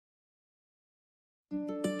I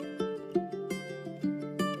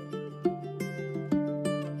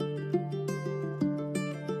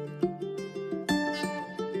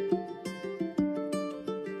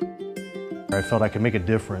felt I could make a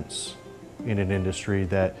difference in an industry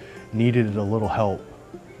that needed a little help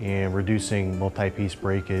in reducing multi-piece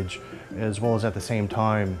breakage, as well as at the same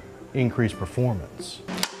time increase performance.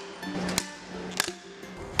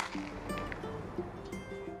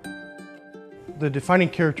 The defining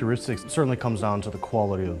characteristics certainly comes down to the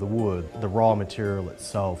quality of the wood, the raw material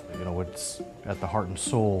itself. You know, it's at the heart and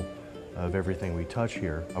soul of everything we touch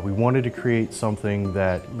here. We wanted to create something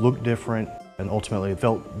that looked different and ultimately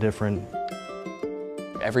felt different.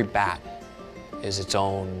 Every bat is its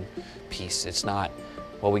own piece. It's not,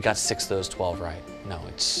 well, we got 6 of those 12 right. No,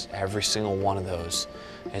 it's every single one of those.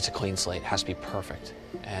 It's a clean slate. It has to be perfect.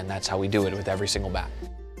 And that's how we do it with every single bat.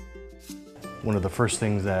 One of the first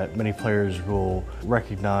things that many players will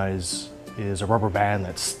recognize is a rubber band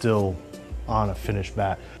that's still on a finished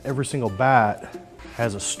bat. Every single bat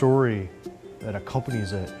has a story that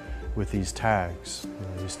accompanies it with these tags. You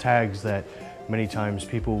know, these tags that many times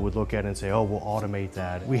people would look at and say, oh, we'll automate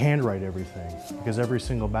that. We handwrite everything because every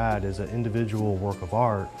single bat is an individual work of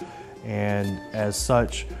art, and as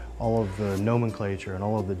such, all of the nomenclature and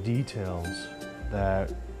all of the details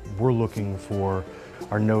that we're looking for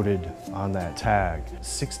are noted on that tag.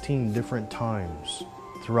 16 different times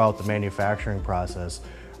throughout the manufacturing process,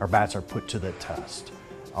 our bats are put to the test.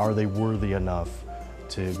 Are they worthy enough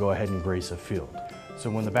to go ahead and grace a field? So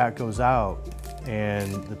when the bat goes out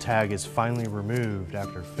and the tag is finally removed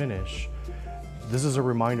after finish, this is a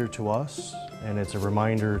reminder to us, and it's a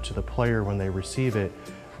reminder to the player when they receive it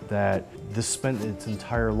that this spent its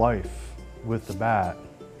entire life with the bat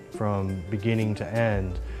from beginning to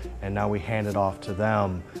end, and now we hand it off to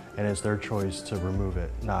them, and it's their choice to remove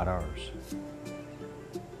it, not ours.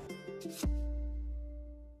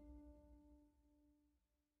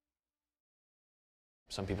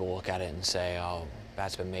 Some people look at it and say, oh,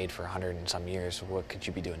 bat's been made for 100 and some years, what could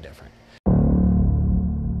you be doing different?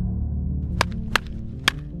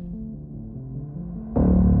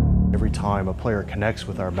 Every time a player connects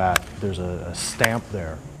with our bat, there's a stamp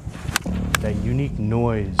there. That unique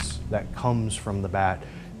noise that comes from the bat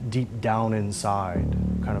deep down inside,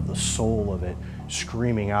 kind of the soul of it,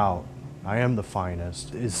 screaming out, I am the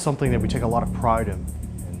finest, is something that we take a lot of pride in,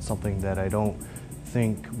 and something that I don't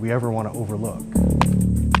think we ever want to overlook.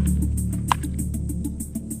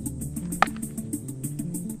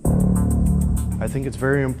 I think it's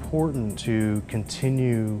very important to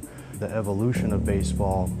continue the evolution of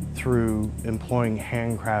baseball through employing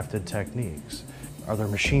handcrafted techniques. Are there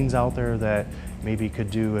machines out there that maybe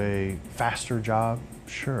could do a faster job?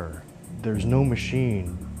 Sure. There's no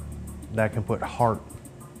machine that can put heart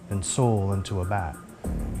and soul into a bat.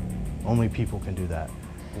 Only people can do that.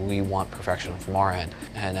 We want perfection from our end,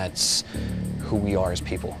 and that's who we are as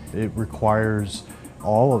people. It requires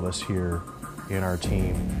all of us here in our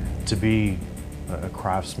team to be a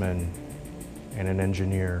craftsman and an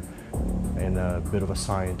engineer and a bit of a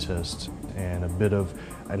scientist and a bit of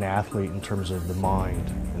an athlete in terms of the mind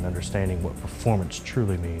and understanding what performance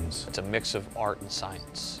truly means. It's a mix of art and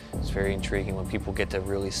science. It's very intriguing when people get to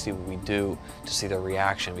really see what we do, to see their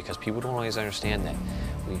reaction, because people don't always understand that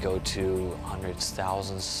we go to hundreds,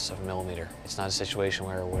 thousands of millimeter. It's not a situation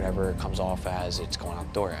where whatever it comes off as, it's going out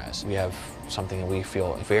the door as. We have something that we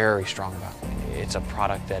feel very strong about. It's a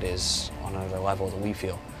product that is on another level that we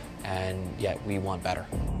feel, and yet we want better.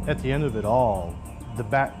 At the end of it all, the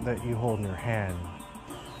bat that you hold in your hand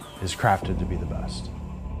is crafted to be the best.